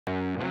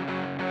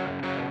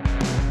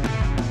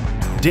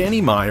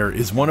Danny Meyer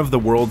is one of the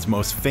world's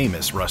most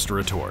famous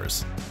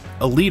restaurateurs,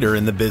 a leader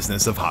in the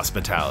business of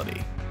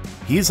hospitality.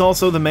 He's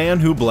also the man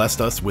who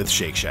blessed us with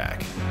Shake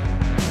Shack.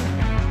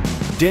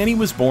 Danny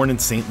was born in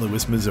St.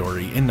 Louis,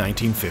 Missouri in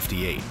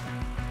 1958.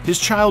 His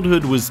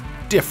childhood was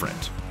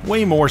different,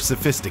 way more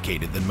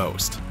sophisticated than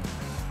most.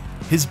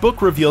 His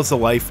book reveals a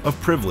life of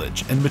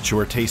privilege and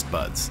mature taste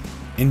buds,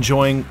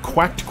 enjoying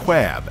quacked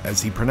quab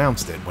as he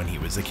pronounced it when he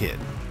was a kid.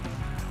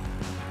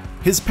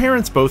 His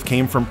parents both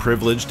came from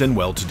privileged and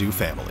well-to-do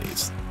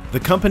families.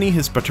 The company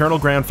his paternal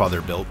grandfather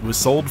built was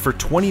sold for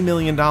 $20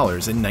 million in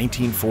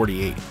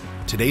 1948.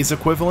 Today's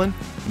equivalent,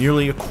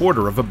 nearly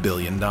 $250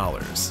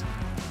 million.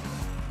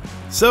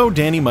 So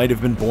Danny might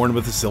have been born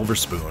with a silver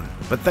spoon,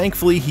 but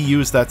thankfully he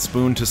used that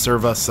spoon to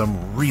serve us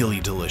some really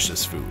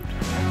delicious food.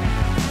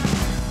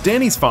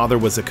 Danny's father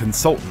was a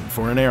consultant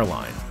for an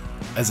airline.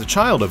 As a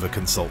child of a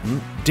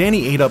consultant,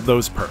 Danny ate up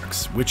those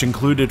perks, which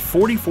included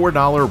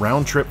 $44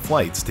 round-trip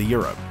flights to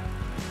Europe.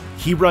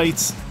 He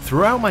writes,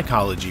 "Throughout my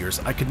college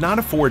years, I could not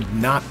afford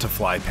not to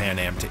fly Pan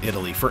Am to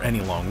Italy for any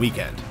long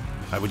weekend.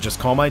 I would just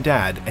call my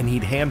dad and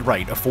he'd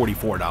handwrite a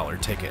 $44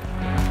 ticket."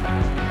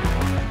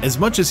 As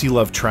much as he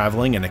loved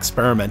traveling and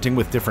experimenting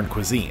with different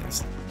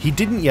cuisines, he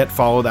didn't yet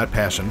follow that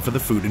passion for the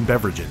food and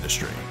beverage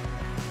industry.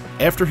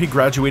 After he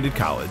graduated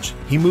college,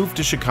 he moved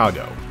to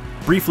Chicago,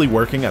 briefly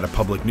working at a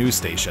public news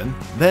station,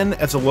 then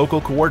as a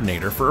local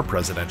coordinator for a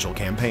presidential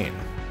campaign.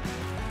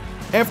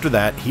 After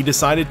that, he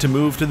decided to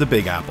move to the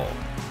Big Apple.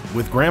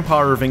 With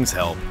Grandpa Irving's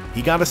help,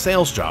 he got a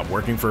sales job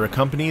working for a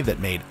company that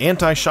made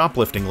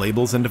anti-shoplifting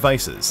labels and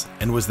devices,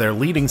 and was their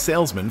leading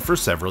salesman for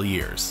several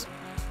years.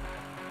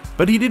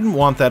 But he didn't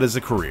want that as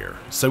a career,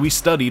 so he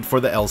studied for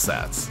the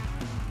LSATs.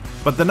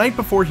 But the night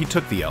before he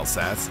took the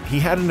LSATs, he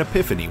had an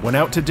epiphany when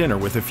out to dinner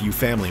with a few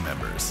family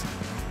members.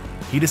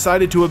 He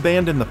decided to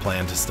abandon the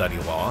plan to study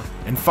law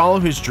and follow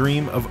his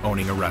dream of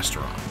owning a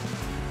restaurant.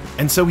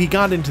 And so he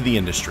got into the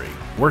industry,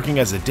 working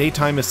as a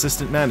daytime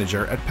assistant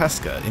manager at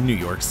Pesca in New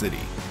York City.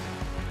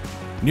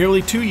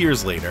 Nearly 2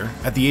 years later,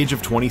 at the age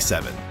of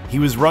 27, he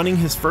was running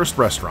his first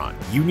restaurant,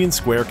 Union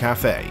Square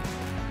Cafe,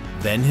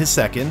 then his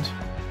second,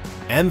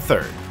 and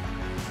third,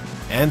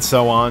 and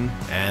so on,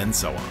 and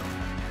so on.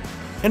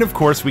 And of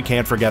course, we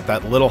can't forget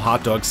that little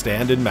hot dog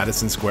stand in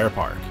Madison Square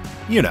Park.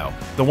 You know,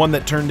 the one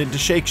that turned into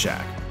Shake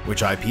Shack,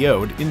 which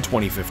IPO'd in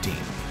 2015.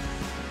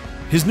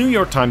 His New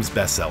York Times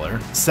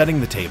bestseller,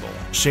 Setting the Table,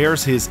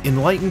 shares his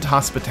enlightened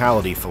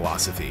hospitality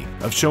philosophy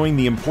of showing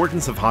the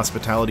importance of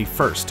hospitality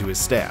first to his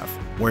staff,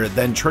 where it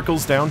then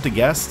trickles down to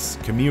guests,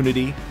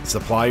 community,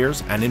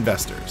 suppliers, and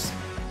investors.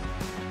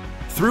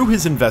 Through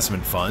his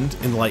investment fund,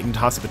 Enlightened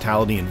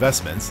Hospitality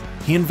Investments,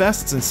 he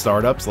invests in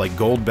startups like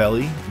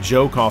Goldbelly,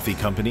 Joe Coffee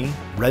Company,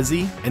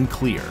 Resi, and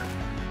Clear.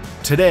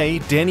 Today,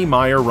 Danny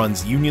Meyer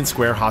runs Union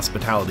Square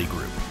Hospitality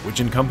Group,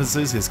 which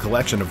encompasses his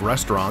collection of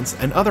restaurants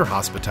and other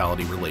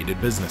hospitality-related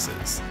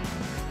businesses.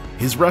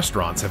 His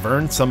restaurants have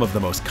earned some of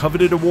the most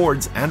coveted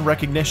awards and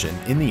recognition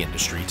in the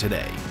industry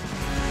today.